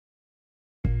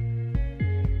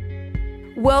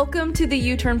Welcome to the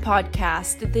U-Turn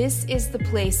Podcast. This is the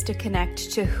place to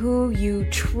connect to who you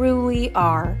truly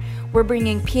are. We're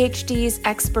bringing PhDs,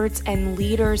 experts, and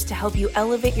leaders to help you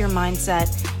elevate your mindset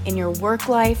in your work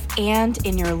life and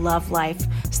in your love life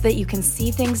so that you can see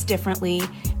things differently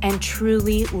and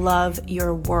truly love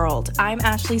your world. I'm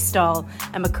Ashley Stahl.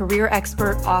 I'm a career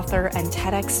expert, author, and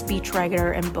TEDx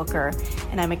speechwriter and booker,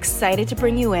 and I'm excited to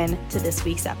bring you in to this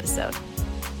week's episode.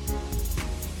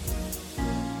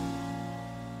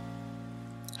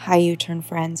 Hi, U-Turn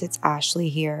friends. It's Ashley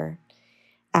here.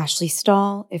 Ashley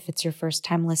Stahl, if it's your first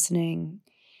time listening.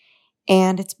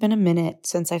 And it's been a minute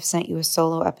since I've sent you a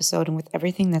solo episode, and with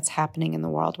everything that's happening in the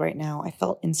world right now, I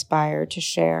felt inspired to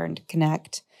share and to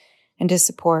connect and to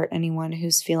support anyone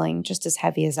who's feeling just as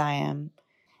heavy as I am.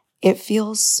 It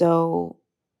feels so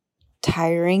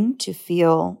tiring to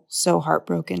feel so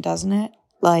heartbroken, doesn't it?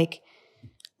 Like,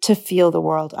 to feel the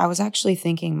world. I was actually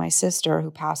thinking my sister,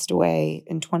 who passed away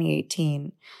in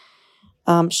 2018,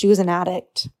 she was an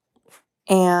addict.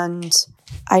 And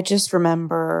I just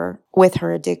remember with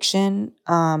her addiction,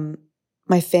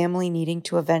 my family needing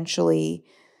to eventually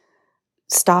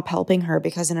stop helping her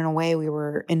because in a way we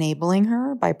were enabling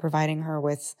her by providing her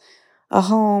with a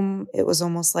home. It was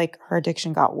almost like her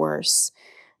addiction got worse.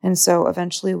 And so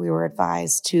eventually we were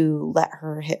advised to let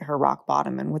her hit her rock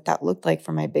bottom. And what that looked like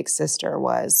for my big sister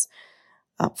was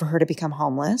for her to become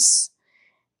homeless.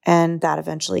 And that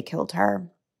eventually killed her.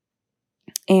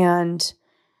 And,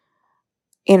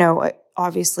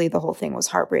 obviously the whole thing was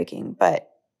heartbreaking. But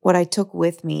what I took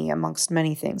with me amongst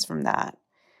many things from that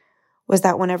was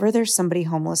that whenever there's somebody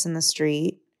homeless in the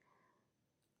street,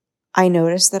 I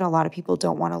noticed that a lot of people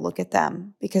don't want to look at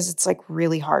them because it's like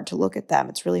really hard to look at them.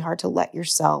 It's really hard to let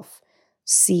yourself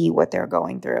see what they're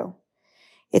going through.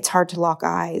 It's hard to lock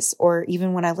eyes. Or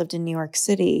even when I lived in New York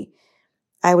City,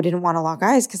 I didn't want to lock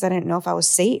eyes because I didn't know if I was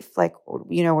safe. Like,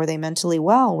 were they mentally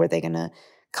well? Were they going to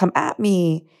come at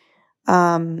me?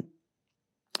 And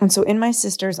so in my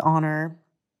sister's honor,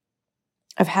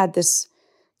 I've had this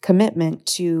commitment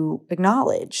to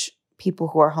acknowledge people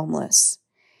who are homeless.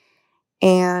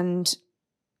 And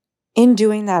in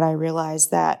doing that, I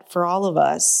realized that for all of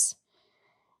us,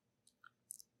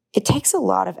 it takes a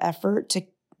lot of effort to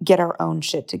get our own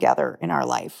shit together in our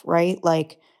life, right?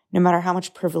 Like, no matter how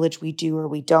much privilege we do or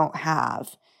we don't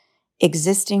have,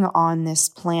 existing on this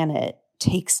planet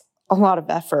takes a lot of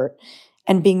effort.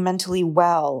 And being mentally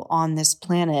well on this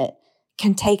planet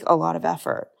can take a lot of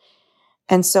effort.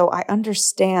 And so I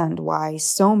understand why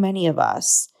so many of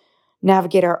us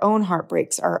navigate our own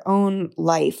heartbreaks, our own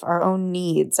life, our own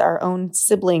needs, our own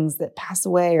siblings that pass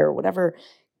away or whatever,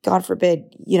 God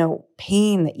forbid,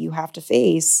 pain that you have to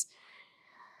face.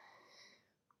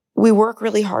 We work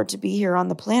really hard to be here on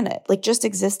the planet. Like, just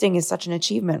existing is such an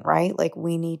achievement, right? Like,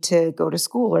 we need to go to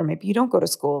school, or maybe you don't go to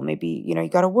school. Maybe, you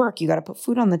got to work, you got to put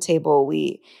food on the table.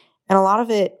 And a lot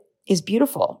of it is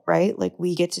beautiful, right? Like,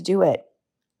 we get to do it,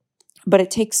 but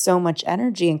it takes so much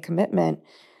energy and commitment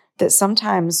that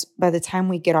sometimes by the time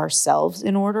we get ourselves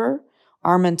in order,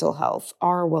 our mental health,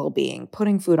 our well-being,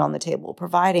 putting food on the table,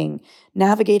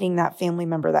 navigating that family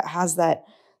member that has that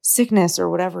sickness or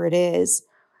whatever it is,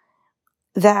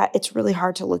 that it's really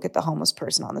hard to look at the homeless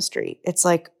person on the street. It's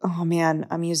like, oh man,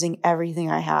 I'm using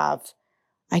everything I have.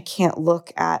 I can't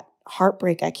look at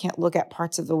heartbreak. I can't look at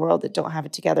parts of the world that don't have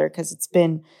it together because it's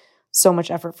been so much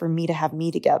effort for me to have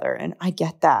me together. And I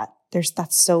get that.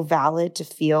 That's so valid to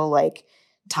feel like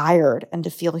tired and to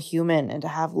feel human and to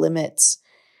have limits.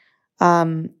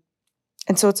 And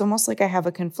so it's almost like I have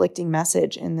a conflicting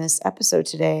message in this episode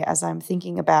today as I'm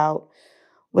thinking about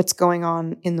what's going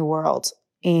on in the world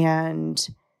and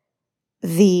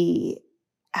the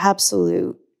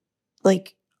absolute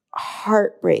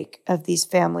heartbreak of these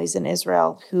families in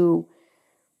Israel who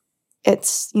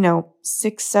it's,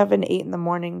 6, 7, 8 in the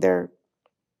morning, they're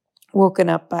woken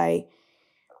up by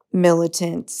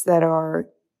militants that are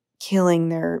killing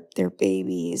their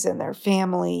babies and their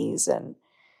families and,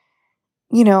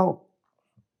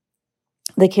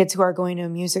 the kids who are going to a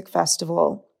music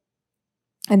festival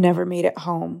and never made it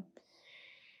home.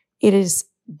 It is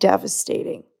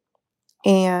devastating.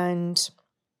 And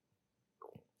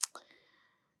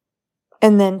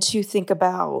then to think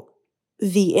about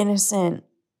the innocent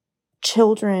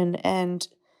children and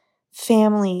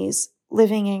families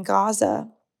living in Gaza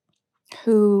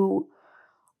who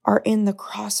are in the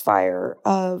crossfire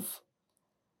of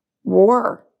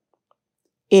war.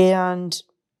 And,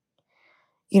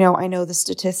 I know the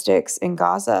statistics in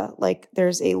Gaza,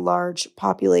 there's a large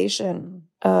population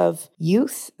of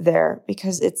youth there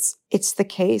because it's the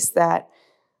case that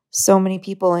so many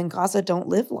people in Gaza don't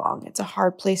live long. It's a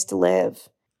hard place to live.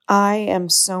 I am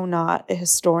so not a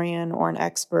historian or an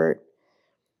expert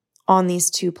on these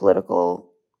two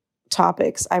political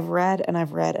topics. I've read and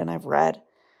I've read and I've read.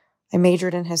 I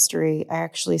majored in history. I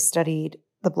actually studied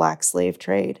the Black slave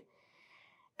trade.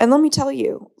 And let me tell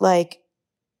you, like,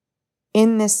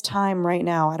 in this time right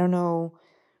now, I don't know,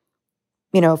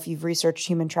 if you've researched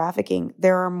human trafficking,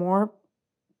 there are more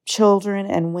children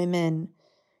and women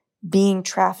being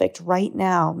trafficked right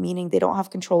now, meaning they don't have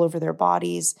control over their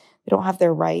bodies, they don't have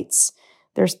their rights.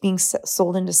 They're being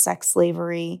sold into sex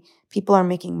slavery. People are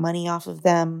making money off of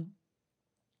them.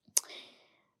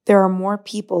 There are more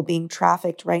people being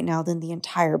trafficked right now than the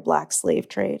entire Black slave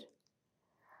trade.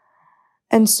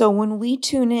 And so when we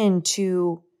tune in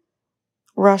to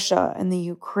Russia and the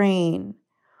Ukraine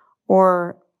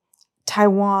or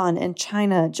Taiwan and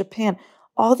China, Japan,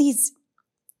 all these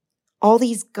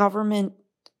government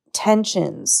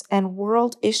tensions and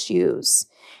world issues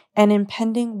and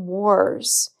impending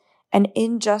wars and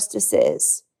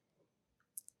injustices,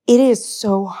 it is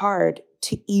so hard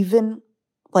to even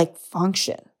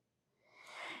function.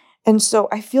 And so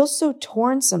I feel so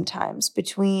torn sometimes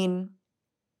between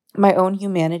my own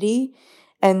humanity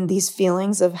and these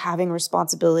feelings of having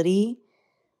responsibility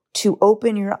to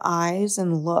open your eyes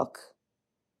and look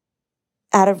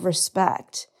out of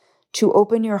respect, to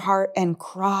open your heart and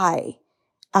cry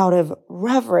out of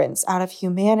reverence, out of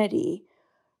humanity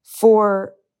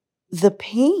for the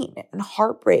pain and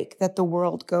heartbreak that the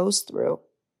world goes through.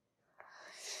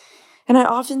 And I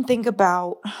often think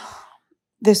about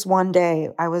this one day.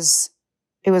 It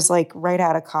was like right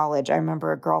out of college. I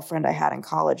remember a girlfriend I had in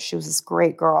college. She was this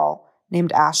great girl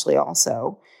named Ashley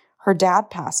also. Her dad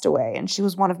passed away, and she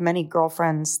was one of many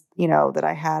girlfriends, that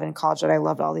I had in college that I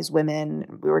loved all these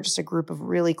women. We were just a group of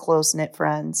really close-knit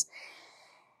friends.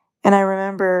 And I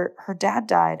remember her dad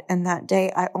died, and that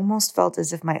day I almost felt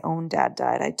as if my own dad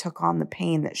died. I took on the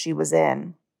pain that she was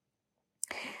in.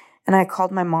 And I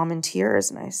called my mom in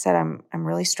tears, and I said, I'm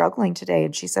really struggling today.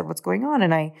 And she said, what's going on?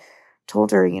 And I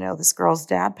told her, this girl's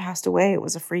dad passed away. It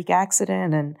was a freak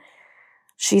accident. And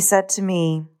she said to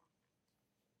me,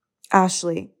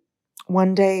 Ashley,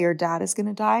 one day your dad is going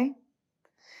to die,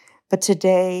 but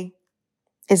today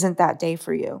isn't that day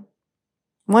for you.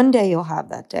 One day you'll have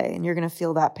that day and you're going to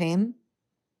feel that pain,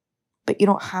 but you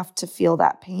don't have to feel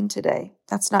that pain today.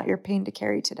 That's not your pain to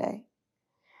carry today.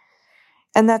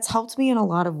 And that's helped me in a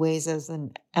lot of ways as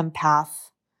an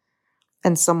empath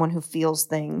and someone who feels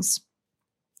things,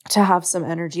 to have some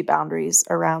energy boundaries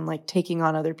around taking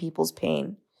on other people's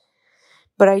pain.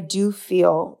 But I do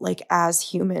feel like as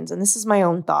humans, and this is my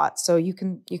own thought, so you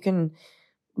can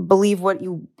believe what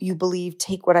you believe,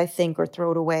 take what I think or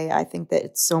throw it away. I think that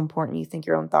it's so important you think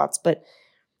your own thoughts. But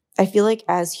I feel like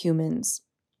as humans,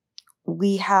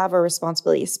 we have a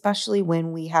responsibility, especially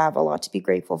when we have a lot to be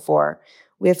grateful for.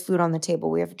 We have food on the table.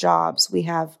 We have jobs. We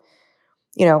have,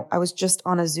 I was just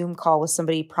on a Zoom call with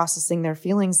somebody processing their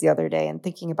feelings the other day and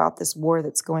thinking about this war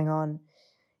that's going on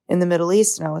in the Middle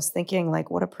East. And I was thinking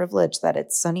what a privilege that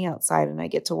it's sunny outside and I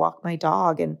get to walk my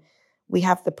dog. And we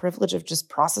have the privilege of just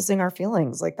processing our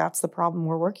feelings. That's the problem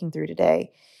we're working through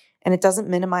today. And it doesn't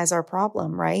minimize our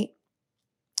problem, right?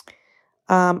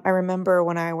 I remember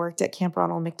when I worked at Camp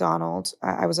Ronald McDonald,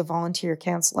 I was a volunteer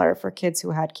counselor for kids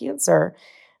who had cancer.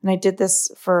 And I did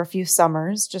this for a few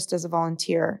summers just as a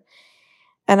volunteer.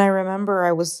 And I remember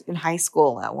I was in high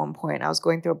school at one point. I was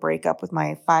going through a breakup with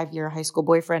my 5-year high school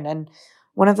boyfriend. And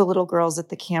one of the little girls at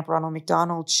the Camp Ronald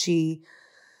McDonald,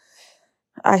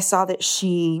 I saw that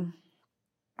she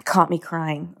caught me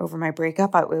crying over my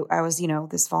breakup. I was,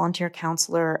 this volunteer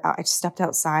counselor. I stepped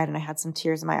outside and I had some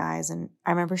tears in my eyes. And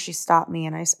I remember she stopped me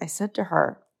and I said to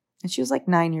her, and she was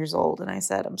 9 years old. And I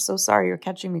said, I'm so sorry you're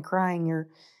catching me crying. You're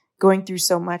going through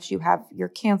so much. You have your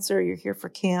cancer. You're here for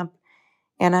camp.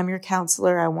 And I'm your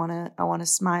counselor. I want to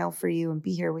smile for you and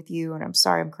be here with you. And I'm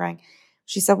sorry I'm crying.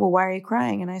 She said, well, why are you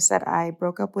crying? And I said, I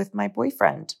broke up with my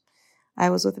boyfriend. I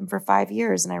was with him for 5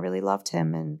 years and I really loved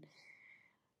him. And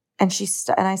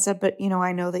I said, but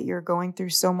I know that you're going through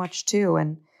so much too.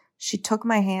 And she took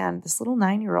my hand, this little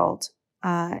 9-year-old,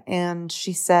 and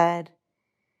she said,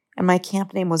 and my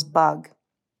camp name was Bug.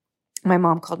 My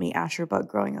mom called me Asher Bug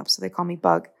growing up, so they call me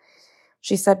Bug.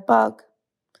 She said, Bug.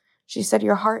 She said,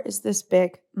 your heart is this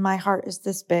big. My heart is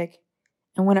this big.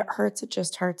 And when it hurts, it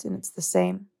just hurts and it's the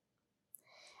same.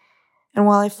 And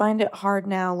while I find it hard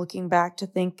now looking back to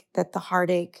think that the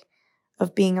heartache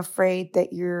of being afraid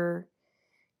that you're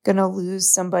going to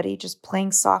lose somebody just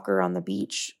playing soccer on the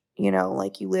beach, you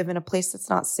live in a place that's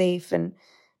not safe and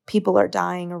people are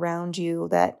dying around you,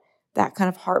 that kind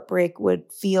of heartbreak would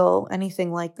feel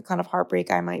anything like the kind of heartbreak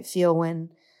I might feel when,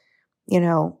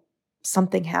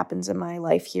 something happens in my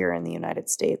life here in the United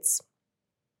States.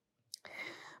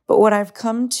 But what I've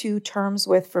come to terms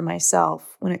with for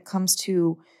myself when it comes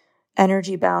to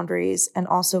energy boundaries and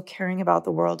also caring about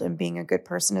the world and being a good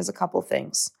person is a couple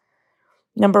things.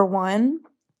 Number one,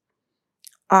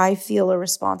 I feel a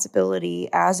responsibility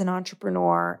as an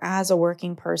entrepreneur, as a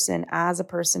working person, as a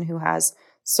person who has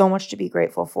so much to be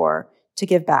grateful for, to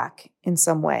give back in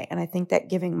some way. And I think that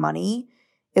giving money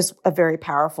is a very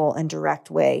powerful and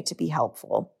direct way to be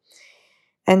helpful.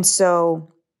 And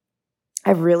so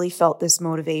I've really felt this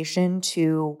motivation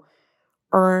to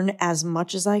earn as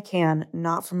much as I can,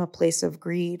 not from a place of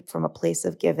greed, from a place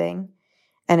of giving.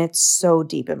 And it's so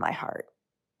deep in my heart.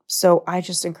 So I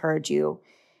just encourage you,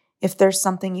 if there's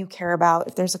something you care about,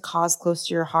 if there's a cause close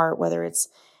to your heart, whether it's,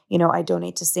 I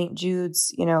donate to St.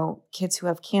 Jude's, kids who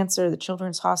have cancer, the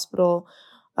Children's Hospital,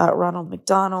 Ronald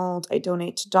McDonald, I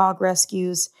donate to dog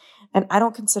rescues. And I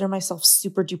don't consider myself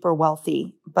super duper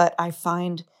wealthy, but I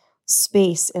find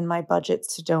space in my budget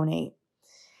to donate.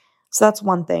 So that's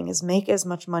one thing, is make as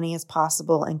much money as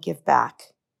possible and give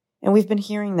back. And we've been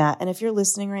hearing that. And if you're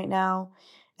listening right now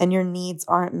and your needs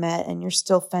aren't met and you're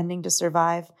still fending to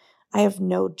survive, I have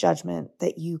no judgment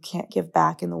that you can't give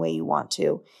back in the way you want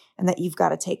to and that you've got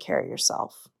to take care of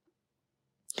yourself.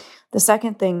 The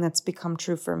second thing that's become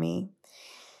true for me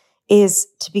is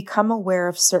to become aware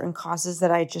of certain causes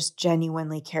that I just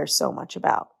genuinely care so much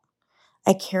about.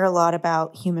 I care a lot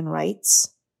about human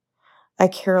rights. I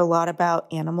care a lot about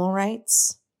animal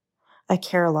rights. I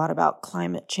care a lot about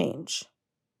climate change.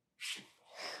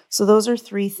 So those are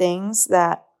three things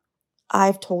that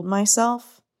I've told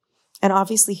myself. And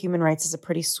obviously human rights is a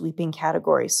pretty sweeping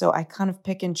category. So I kind of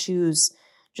pick and choose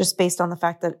just based on the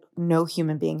fact that no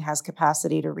human being has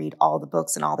capacity to read all the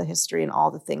books and all the history and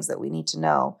all the things that we need to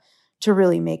know to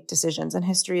really make decisions. And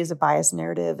history is a biased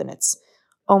narrative and it's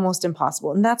almost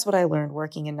impossible. And that's what I learned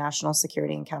working in national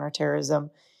security and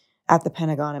counterterrorism at the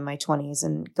Pentagon in my 20s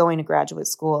and going to graduate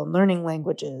school and learning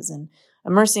languages and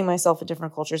immersing myself in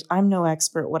different cultures. I'm no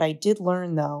expert. What I did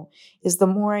learn, though, is the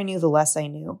more I knew, the less I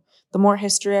knew. The more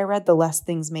history I read, the less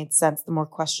things made sense, the more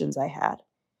questions I had.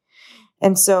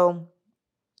 And so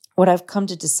what I've come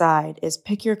to decide is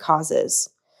pick your causes.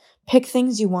 Pick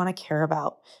things you want to care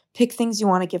about. Pick things you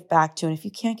want to give back to. And if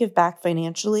you can't give back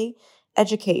financially,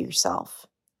 educate yourself.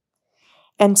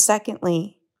 And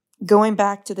secondly, going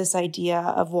back to this idea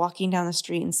of walking down the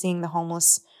street and seeing the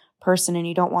homeless person and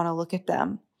you don't want to look at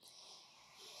them.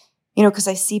 Because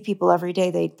I see people every day,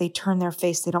 they turn their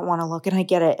face, they don't want to look, and I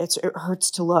get it. It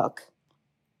hurts to look.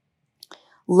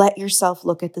 Let yourself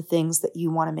look at the things that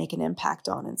you want to make an impact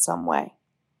on in some way.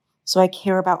 So I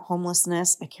care about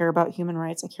homelessness, I care about human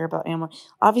rights, I care about animal.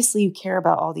 Obviously, you care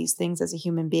about all these things as a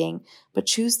human being, but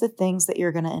choose the things that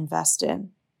you're going to invest in.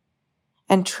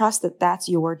 And trust that that's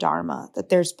your dharma, that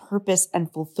there's purpose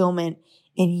and fulfillment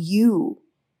in you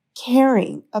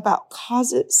caring about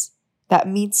causes that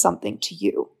mean something to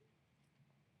you.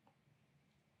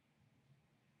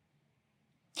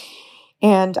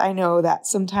 And I know that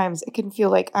sometimes it can feel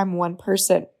like I'm one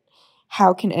person.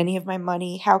 How can any of my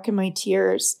money, how can my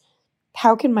tears,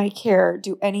 how can my care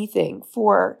do anything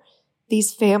for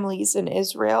these families in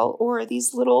Israel or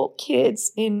these little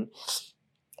kids in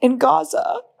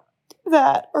Gaza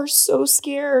that are so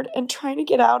scared and trying to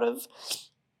get out of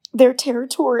their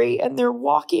territory and they're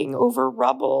walking over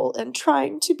rubble and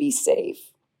trying to be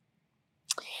safe?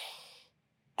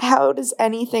 How does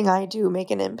anything I do make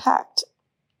an impact?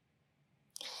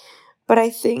 But I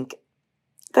think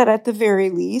that at the very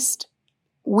least,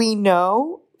 we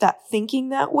know that thinking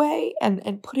that way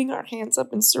and putting our hands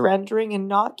up and surrendering and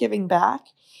not giving back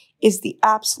is the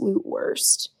absolute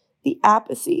worst. The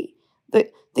apathy,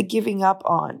 the giving up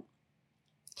on.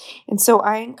 And so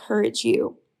I encourage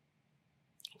you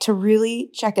to really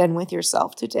check in with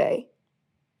yourself today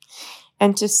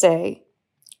and to say,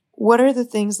 what are the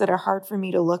things that are hard for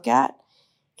me to look at?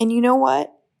 And you know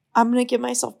what? I'm going to give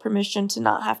myself permission to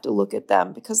not have to look at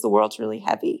them because the world's really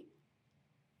heavy.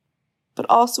 But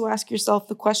also ask yourself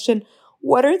the question,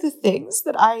 what are the things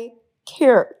that I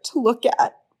care to look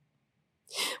at?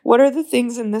 What are the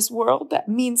things in this world that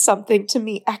mean something to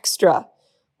me extra?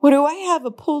 What do I have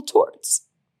a pull towards?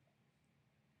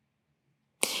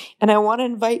 And I want to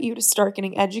invite you to start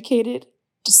getting educated,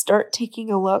 to start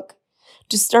taking a look,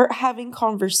 to start having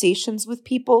conversations with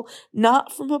people,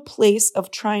 not from a place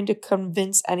of trying to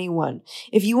convince anyone.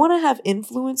 If you want to have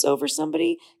influence over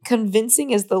somebody,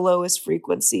 convincing is the lowest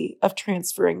frequency of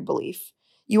transferring belief.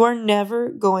 You are never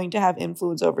going to have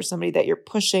influence over somebody that you're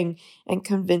pushing and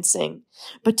convincing,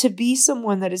 but to be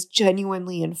someone that is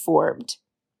genuinely informed,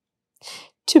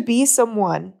 to be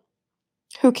someone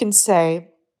who can say,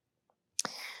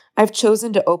 I've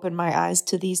chosen to open my eyes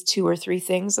to these 2 or 3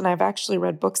 things, and I've actually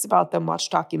read books about them,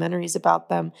 watched documentaries about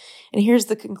them, and here's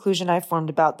the conclusion I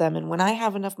formed about them. And when I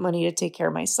have enough money to take care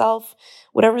of myself,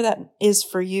 whatever that is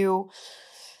for you,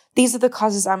 these are the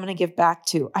causes I'm going to give back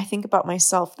to. I think about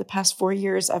myself. The past 4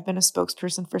 years, I've been a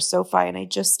spokesperson for SoFi, and I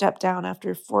just stepped down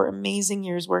after 4 amazing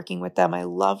years working with them. I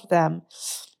love them.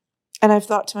 And I've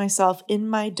thought to myself, in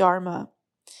my dharma,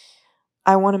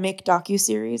 I want to make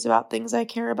docuseries about things I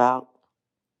care about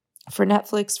for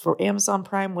Netflix, for Amazon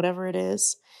Prime, whatever it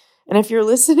is. And if you're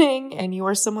listening and you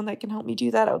are someone that can help me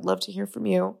do that, I would love to hear from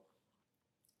you.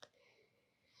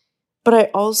 But I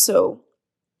also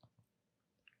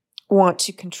want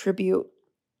to contribute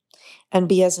and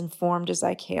be as informed as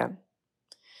I can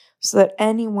so that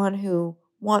anyone who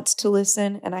wants to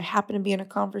listen and I happen to be in a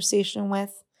conversation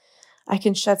with, I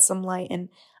can shed some light and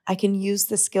I can use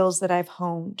the skills that I've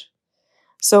honed.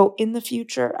 So in the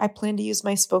future, I plan to use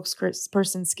my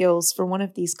spokesperson skills for one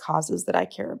of these causes that I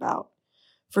care about,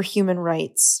 for human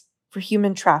rights, for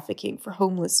human trafficking, for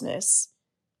homelessness,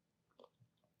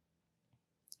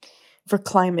 for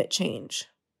climate change.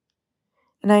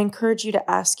 And I encourage you to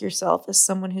ask yourself, as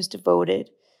someone who's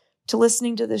devoted to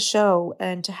listening to this show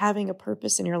and to having a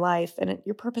purpose in your life, and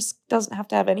your purpose doesn't have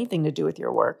to have anything to do with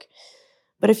your work,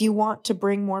 but if you want to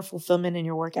bring more fulfillment in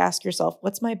your work, ask yourself,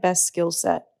 what's my best skill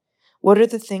set? What are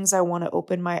the things I want to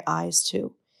open my eyes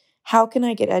to? How can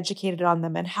I get educated on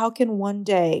them? And how can one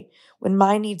day, when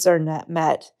my needs are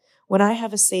met, when I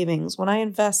have a savings, when I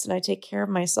invest and I take care of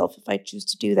myself, if I choose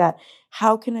to do that,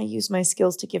 how can I use my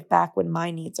skills to give back when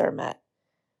my needs are met?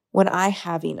 When I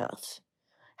have enough?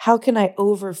 How can I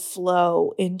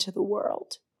overflow into the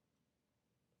world?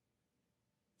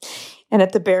 And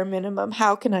at the bare minimum,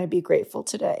 how can I be grateful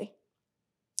today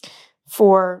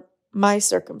for my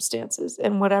circumstances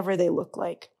and whatever they look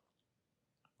like?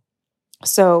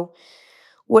 So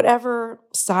whatever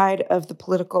side of the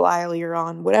political aisle you're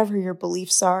on, whatever your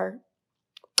beliefs are,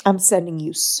 I'm sending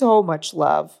you so much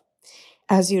love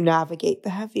as you navigate the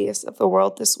heaviest of the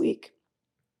world this week.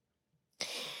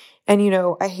 And,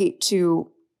 I hate to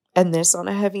end this on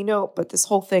a heavy note, but this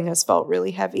whole thing has felt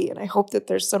really heavy. And I hope that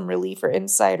there's some relief or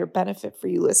insight or benefit for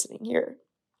you listening here.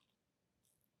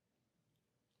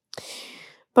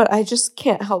 But I just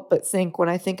can't help but think when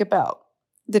I think about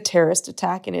the terrorist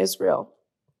attack in Israel,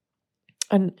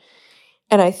 and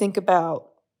I think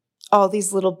about all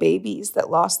these little babies that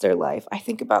lost their life. I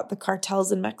think about the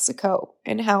cartels in Mexico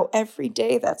and how every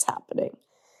day that's happening.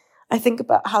 I think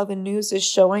about how the news is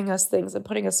showing us things and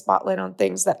putting a spotlight on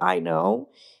things that I know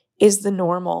is the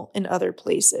normal in other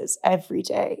places every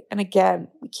day. And again,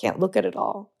 we can't look at it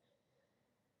all.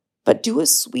 But do a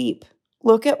sweep.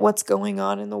 Look at what's going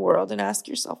on in the world and ask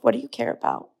yourself, what do you care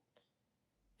about?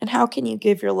 And how can you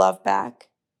give your love back?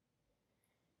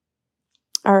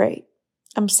 All right.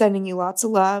 I'm sending you lots of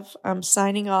love. I'm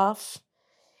signing off.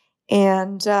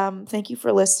 And thank you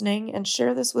for listening. And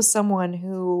share this with someone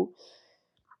who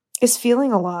is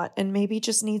feeling a lot and maybe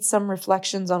just needs some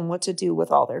reflections on what to do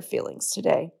with all their feelings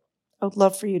today. I would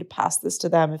love for you to pass this to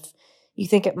them if you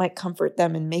think it might comfort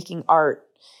them in making art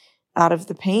out of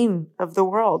the pain of the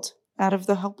world, out of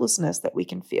the helplessness that we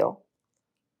can feel.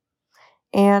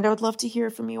 And I would love to hear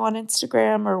from you on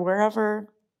Instagram or wherever.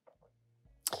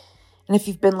 And if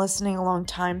you've been listening a long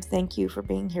time, thank you for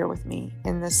being here with me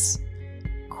in this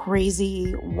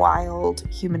crazy, wild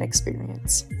human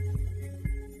experience.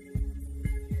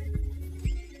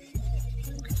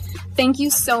 Thank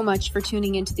you so much for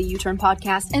tuning into the U-Turn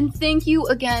podcast. And thank you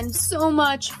again so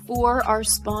much for our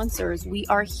sponsors. We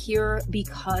are here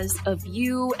because of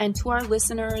you. And to our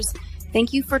listeners,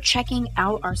 thank you for checking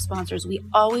out our sponsors. We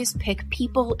always pick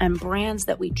people and brands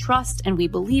that we trust and we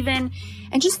believe in.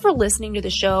 And just for listening to the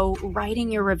show,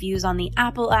 writing your reviews on the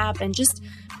Apple app, and just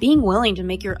being willing to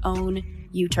make your own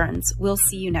U-turns. We'll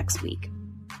see you next week.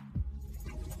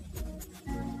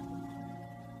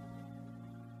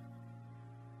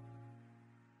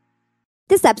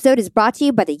 This episode is brought to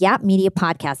you by the Yap Media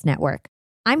Podcast Network.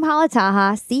 I'm Hala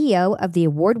Taha, CEO of the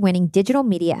award-winning digital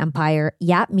media empire,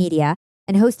 Yap Media,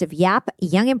 and host of Yap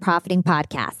Young and Profiting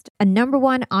Podcast, a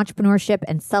 #1 entrepreneurship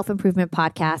and self-improvement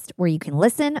podcast where you can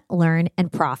listen, learn,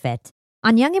 and profit.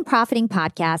 On Young and Profiting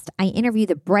Podcast, I interview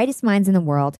the brightest minds in the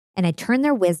world, and I turn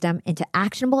their wisdom into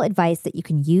actionable advice that you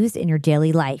can use in your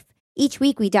daily life. Each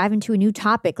week, we dive into a new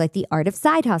topic like the art of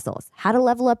side hustles, how to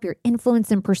level up your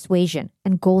influence and persuasion,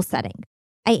 and goal setting.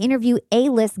 I interview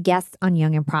A-list guests on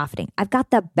Young and Profiting. I've got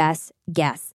the best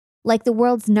guests, like the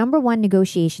world's #1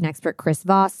 negotiation expert, Chris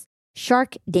Voss,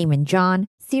 Shark Damon John,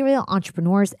 serial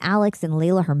entrepreneurs Alex and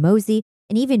Layla Hermosi,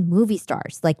 and even movie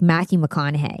stars like Matthew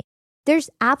McConaughey.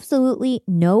 There's absolutely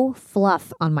no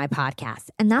fluff on my podcast,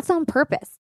 and that's on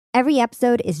purpose. Every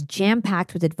episode is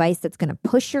jam-packed with advice that's going to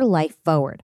push your life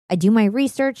forward. I do my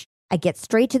research, I get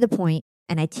straight to the point,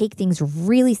 and I take things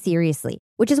really seriously,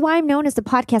 which is why I'm known as the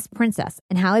podcast princess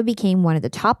and how I became one of the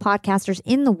top podcasters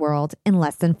in the world in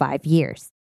less than 5 years.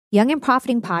 Young and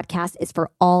Profiting Podcast is for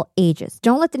all ages.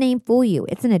 Don't let the name fool you.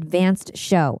 It's an advanced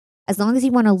show. As long as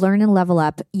you want to learn and level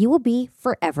up, you will be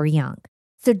forever young.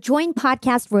 So join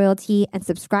Podcast Royalty and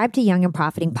subscribe to Young and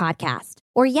Profiting Podcast,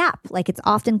 or YAP, like it's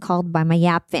often called by my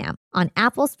YAP fam, on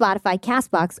Apple, Spotify,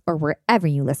 CastBox, or wherever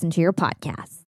you listen to your podcasts.